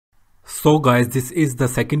So guys, this is the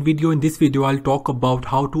second video. In this video, I'll talk about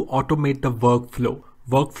how to automate the workflow.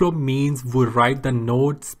 Workflow means we write the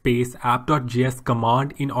node space app.js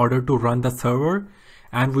command in order to run the server,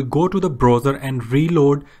 and we go to the browser and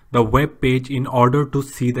reload the web page in order to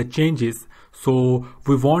see the changes. So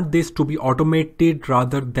we want this to be automated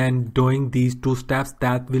rather than doing these two steps.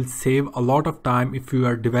 That will save a lot of time if you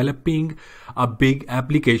are developing a big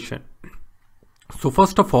application. So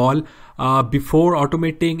first of all, before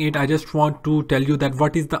automating it, I just want to tell you that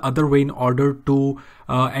what is the other way in order to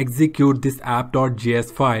execute this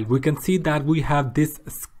app.js file. We can see that we have this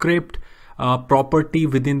script property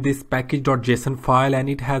within this package.json file, and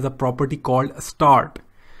it has a property called start.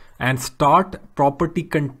 And start property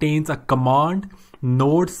contains a command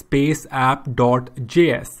node space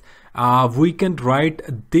app.js. We can write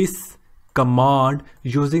this command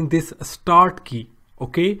using this start key.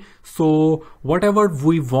 Okay, so whatever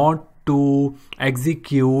we want to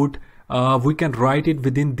execute, we can write it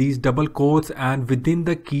within these double quotes and within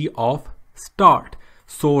the key of start.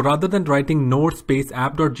 So rather than writing node space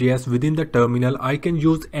app.js within the terminal, I can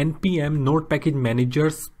use npm node package manager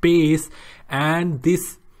space, and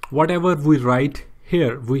this whatever we write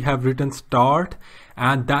here, we have written start,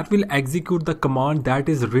 and that will execute the command that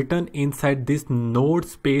is written inside this node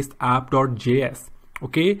space app.js.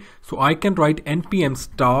 Okay, so I can write npm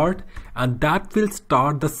start, and that will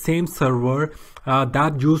start the same server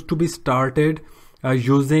that used to be started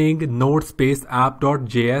using node space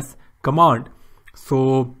app.js command.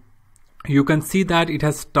 So you can see that it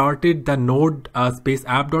has started the node space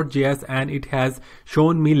app.js, and it has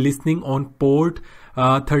shown me listening on port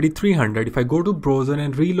 3300. If I go to browser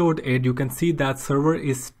and reload it, you can see that server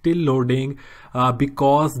is still loading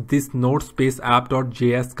because this node space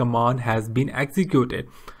app.js command has been executed.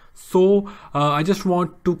 So I just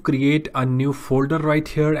want to create a new folder right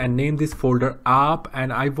here and name this folder app,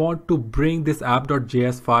 and I want to bring this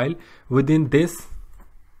app.js file within this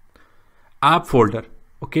app folder.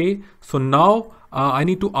 Okay, so now I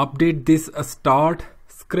need to update this start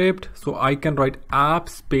script, so I can write app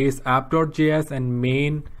space app.js and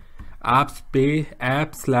main app space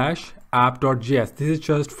app/app.js. This is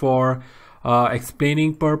just for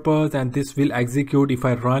explaining purpose, and this will execute if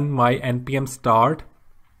I run my npm start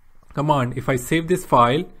command. If I save this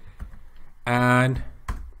file and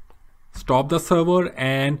stop the server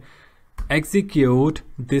and execute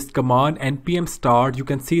this command npm start, you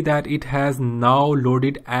can see that it has now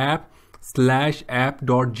loaded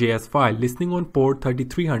app/app.js file listening on port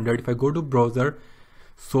 3300. If I go to browser,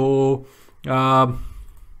 so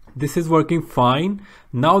this is working fine.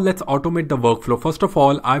 Now let's automate the workflow. First of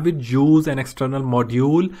all, I will use an external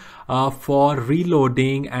module for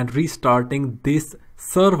reloading and restarting this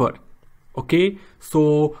server. Okay,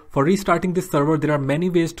 so for restarting this server, there are many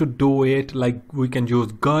ways to do it. Like we can use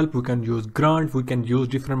gulp, we can use grunt, we can use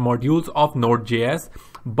different modules of Node.js,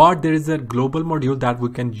 but there is a global module that we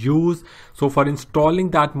can use. So for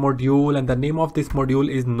installing that module, and the name of this module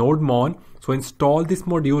is nodemon. So install this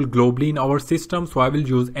module globally in our system. So I will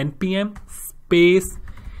use npm space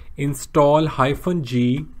install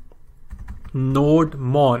 -g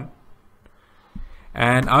nodemon,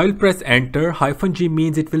 and I will press enter. -g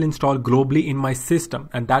means it will install globally in my system,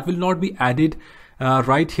 and that will not be added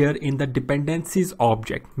right here in the dependencies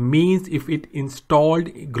object. Means if it installed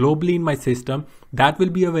globally in my system, that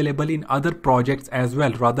will be available in other projects as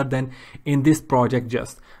well, rather than in this project,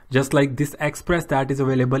 just like this express that is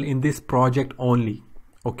available in this project only.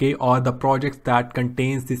 Okay, or the projects that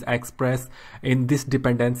contains this express in this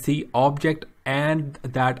dependency object and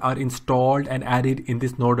that are installed and added in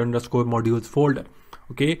this node_modules folder.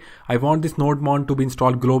 Okay, I want this nodemon to be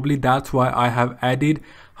installed globally. That's why I have added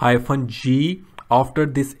 -g after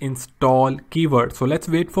this install keyword. So let's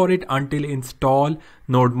wait for it until install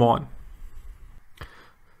nodemon.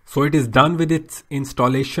 So it is done with its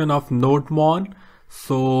installation of nodemon.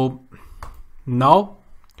 So now,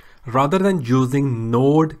 rather than using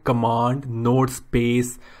node command, node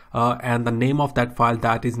space, and the name of that file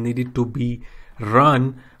that is needed to be run,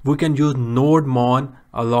 we can use nodemon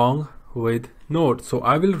along with node. So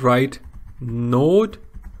I will write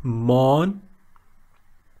nodemon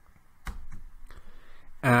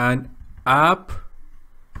and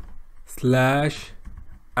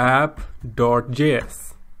app/app.js.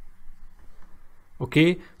 Okay,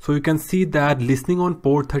 so you can see that listening on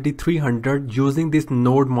port 3300 using this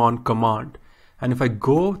nodemon command. And if I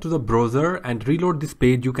go to the browser and reload this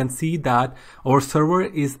page, you can see that our server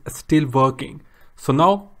is still working. So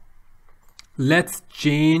now let's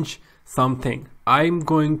change something. I'm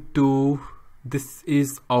going to, this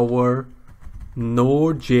is our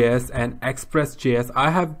Nodejs and Expressjs. I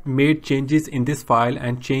have made changes in this file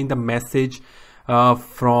and changed the message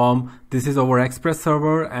from this is our Express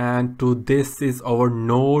server and to this is our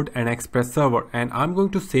Node and Express server, and I'm going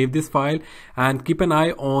to save this file and keep an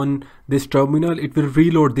eye on this terminal. It will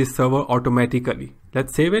reload this server automatically.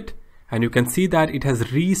 Let's save it, and you can see that it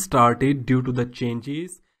has restarted due to the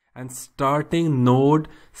changes and starting node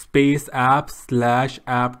space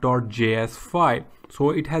app/app.js file. So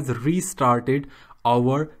it has restarted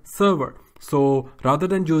our server. So rather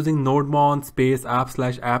than using nodemon space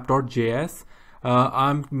app/app.js,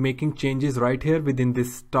 I'm making changes right here within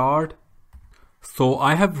this start. So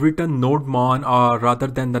I have written nodemon rather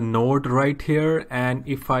than the node right here, and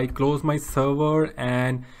if I close my server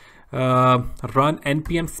and run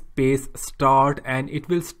npm space start, and it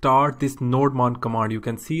will start this nodemon command. You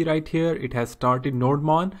can see right here it has started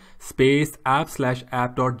nodemon space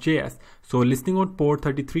app/app.js. So listening on port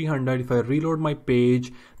 3300, if I reload my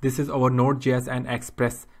page, this is our Node.js and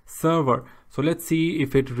Express server. So let's see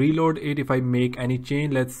if it reload it, if I make any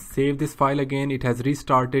change. Let's save this file again. It has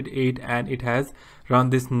restarted it and it has run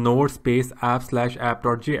this node space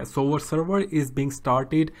app/app.js. So our server is being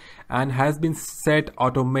started and has been set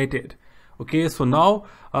automated. Okay, so now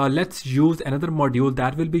let's use another module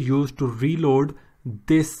that will be used to reload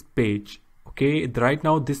this page. Okay, right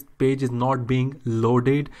now this page is not being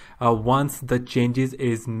loaded once the changes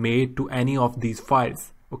is made to any of these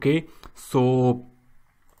files. Okay, so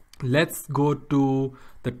let's go to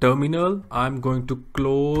the terminal. I'm going to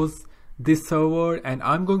close this server and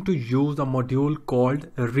I'm going to use a module called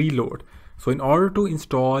reload. So in order to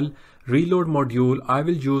install reload module, I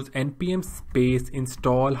will use npm space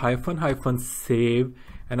install --save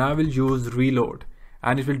and I will use reload,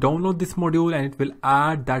 and it will download this module and it will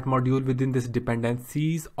add that module within this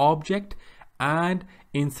dependencies object and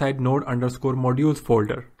inside node_modules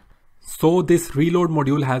folder. So this reload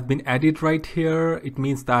module has been added right here. It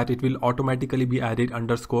means that it will automatically be added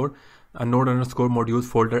node_modules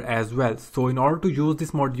folder as well. So in order to use this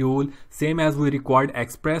module, same as we required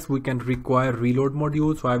Express, we can require reload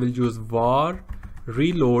module. So I will use var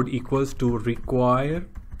reload equals to require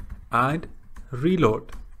and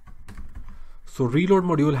reload. So reload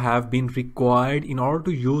module have been required. In order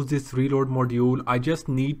to use this reload module, I just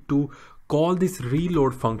need to call this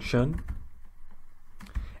reload function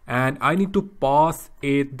and I need to pass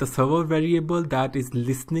it the server variable that is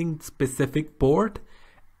listening specific port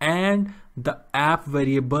and the app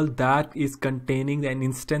variable that is containing an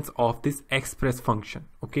instance of this express function.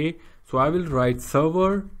 Okay, so I will write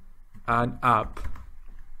server and app.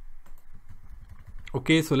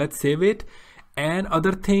 Okay, so let's save it. And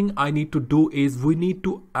other thing I need to do is we need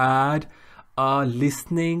to add a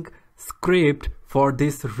listening script for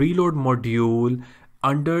this reload module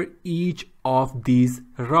under each of these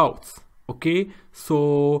routes. Okay,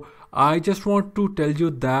 so I just want to tell you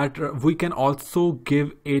that we can also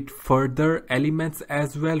give it further elements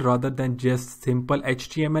as well rather than just simple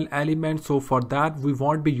HTML elements. So for that we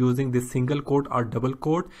won't be using this single quote or double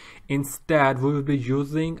quote. Instead we will be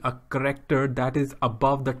using a character that is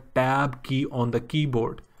above the tab key on the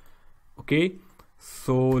keyboard. Okay,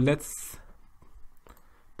 so let's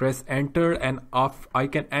press enter and I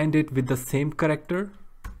can end it with the same character.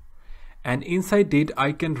 And inside it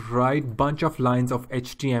I can write bunch of lines of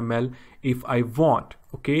HTML if I want.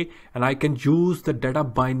 Okay, and I can use the data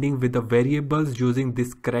binding with the variables using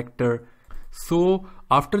this character. So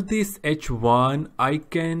after this h1 I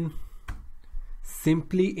can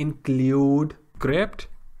simply include script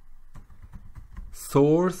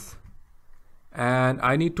source and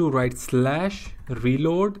I need to write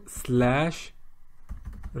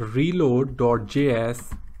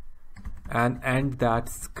 /reload/reload.js and end that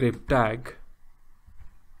script tag.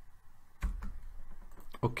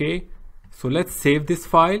 Okay, so let's save this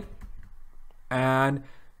file and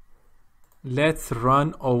let's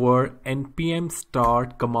run our npm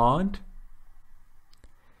start command,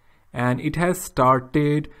 and it has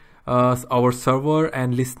started our server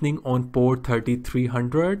and listening on port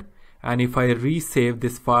 3300. And if I resave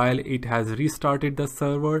this file, it has restarted the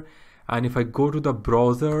server. And if I go to the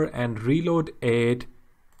browser and reload it,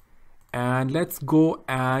 and let's go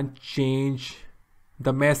and change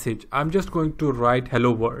the message. I'm just going to write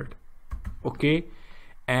hello world. Okay,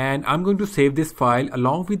 and I'm going to save this file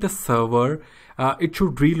along with the server. It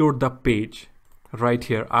should reload the page right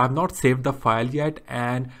here. I have not saved the file yet,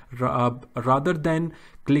 and rather than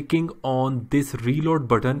clicking on this reload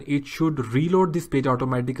button, it should reload this page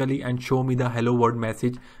automatically and show me the hello world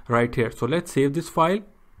message right here. So let's save this file.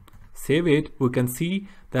 Save it. We can see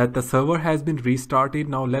that the server has been restarted.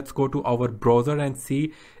 Now let's go to our browser and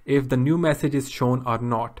see if the new message is shown or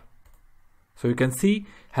not. So you can see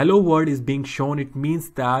hello world is being shown. It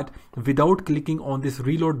means that without clicking on this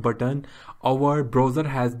reload button, our browser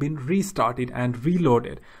has been restarted and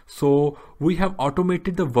reloaded. So we have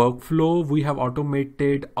automated the workflow. We have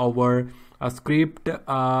automated our script.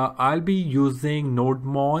 I'll be using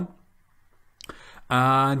NodeMon,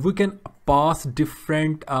 and we can pass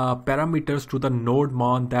different parameters to the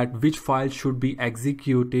NodeMon, that which file should be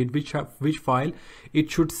executed, which file it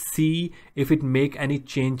should see. If it make any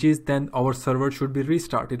changes, then our server should be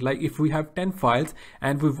restarted. Like if we have 10 files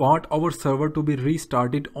and we want our server to be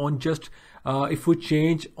restarted on just if we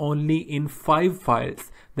change only in 5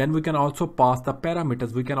 files, then we can also pass the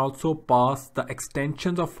parameters. We can also pass the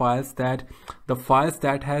extensions of files, that the files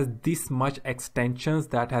that has this much extensions,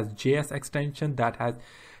 that has JS extension, that has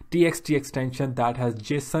TXT extension, that has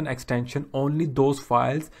JSON extension, only those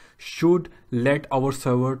files should let our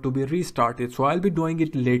server to be restarted. So I'll be doing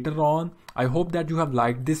it later on. I hope that you have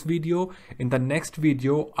liked this video. In the next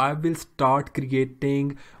video, I will start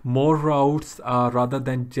creating more routes rather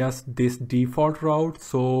than just this default route.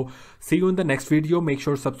 So see you in the next video. Make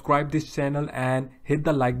sure to subscribe this channel and hit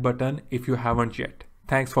the like button if you haven't yet.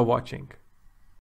 Thanks for watching.